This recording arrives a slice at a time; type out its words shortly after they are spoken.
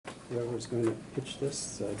whoever's going to pitch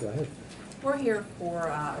this, go ahead. We're here for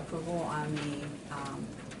approval on the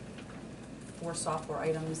 4 software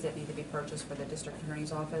items that need to be purchased for the district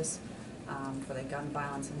attorney's office for the gun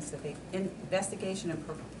violence investigation and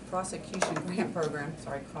prosecution grant program.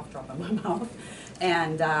 Sorry, cough drop in my mouth.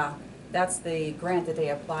 And that's the grant that they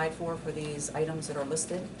applied for these items that are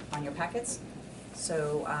listed on your packets.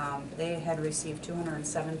 So they had received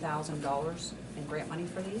 $207,000 in grant money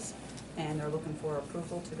for these, and they're looking for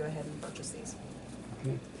approval to go ahead and purchase these.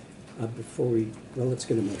 Okay. Let's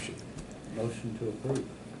get a motion. Motion to approve.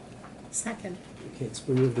 Second. Okay, it's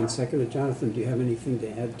been moved and seconded. Jonathan, do you have anything to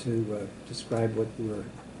add to describe what we're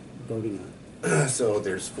voting on? So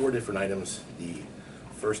there's 4 different items. The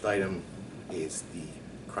first item is the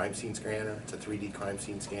crime scene scanner. It's a 3D crime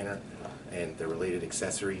scene scanner and the related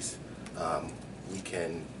accessories. We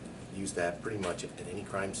can use that pretty much at any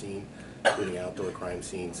crime scene, including outdoor crime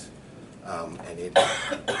scenes, and it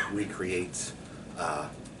recreates the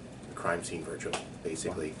crime scene virtually.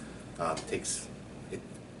 Basically, it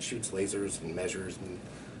shoots lasers and measures, and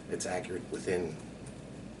it's accurate within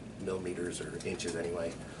millimeters or inches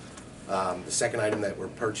anyway. The second item that we're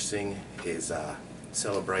purchasing is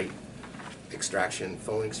Celebrite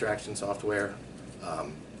phone extraction software.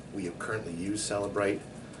 We currently use Celebrite,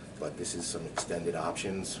 but this is some extended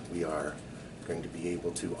options. We are going to be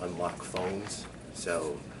able to unlock phones.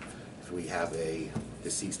 So if we have a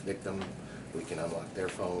deceased victim, we can unlock their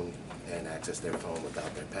phone and access their phone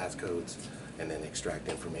without their passcodes, and then extract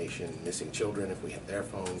information. Missing children, if we have their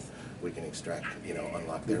phone, we can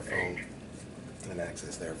unlock their phone and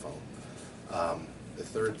access their phone. The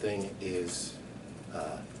third thing is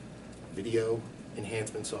video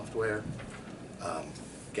enhancement software.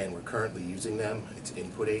 Again, we're currently using them. It's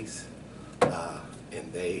Input Ace,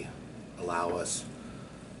 and they allow us.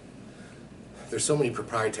 There's so many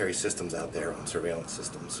proprietary systems out there on surveillance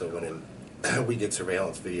systems. So when we get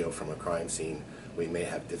surveillance video from a crime scene, we may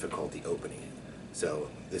have difficulty opening it. So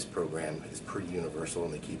this program is pretty universal,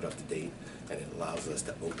 and they keep up to date, and it allows us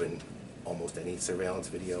to open almost any surveillance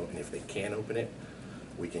video. And if they can't open it,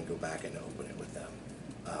 we can go back and open it with them.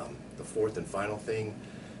 The fourth and final thing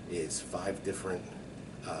is 5 different.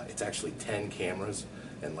 It's actually 10 cameras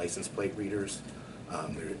and license plate readers.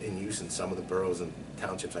 They're in use in some of the boroughs and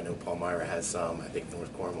townships. I know Palmyra has some. I think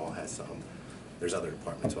North Cornwall has some. There's other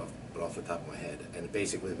departments, but off the top of my head. And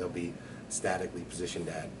basically, they'll be statically positioned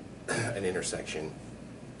at an intersection,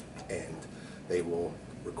 and they will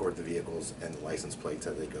record the vehicles and the license plates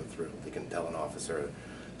as they go through. They can tell an officer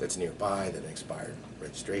that's nearby that an expired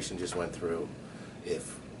registration just went through.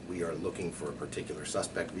 If we are looking for a particular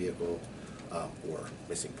suspect vehicle, or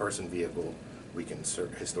missing person vehicle, we can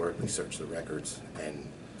historically search the records, and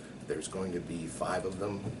there's going to be 5 of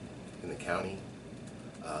them in the county,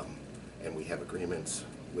 and we have agreements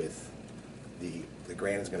with the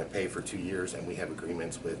grant is going to pay for 2 years, and we have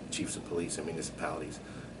agreements with chiefs of police and municipalities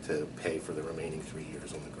to pay for the remaining 3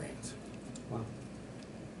 years on the grants. Wow.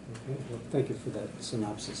 Okay, well, thank you for that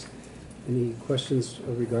synopsis. Any questions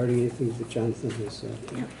regarding anything that Jonathan has said?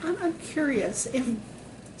 Yeah, I'm curious, if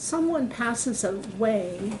someone passes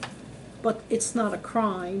away, but it's not a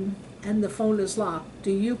crime, and the phone is locked,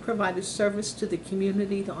 do you provide a service to the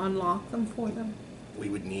community to unlock them for them? We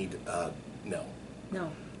would need, no.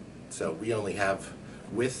 No. So we only have,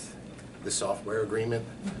 with the software agreement,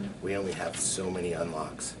 we only have so many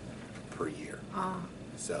unlocks per year.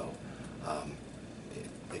 So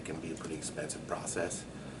it can be a pretty expensive process.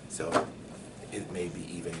 So it may be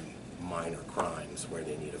even minor crimes where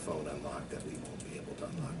they need a phone unlocked that we won't be able to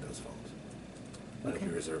unlock those phones. But it'll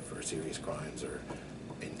be reserved for serious crimes or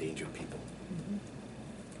endangered people.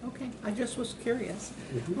 Okay, I just was curious.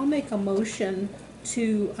 I'll make a motion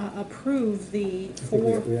to approve the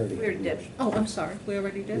 4. We already did. Oh, I'm sorry, we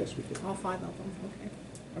already did? Yes, we did. All 5 of them, okay.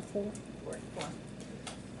 Or 4? 4.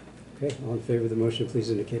 Okay, all in favor of the motion, please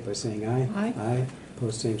indicate by saying aye. Aye. Aye.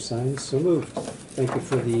 Opposed, same sign. So moved. Thank you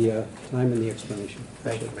for the time and the explanation.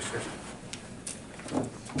 Thank you, Commissioner.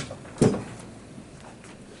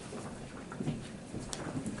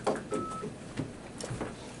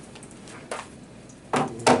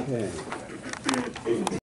 Okay.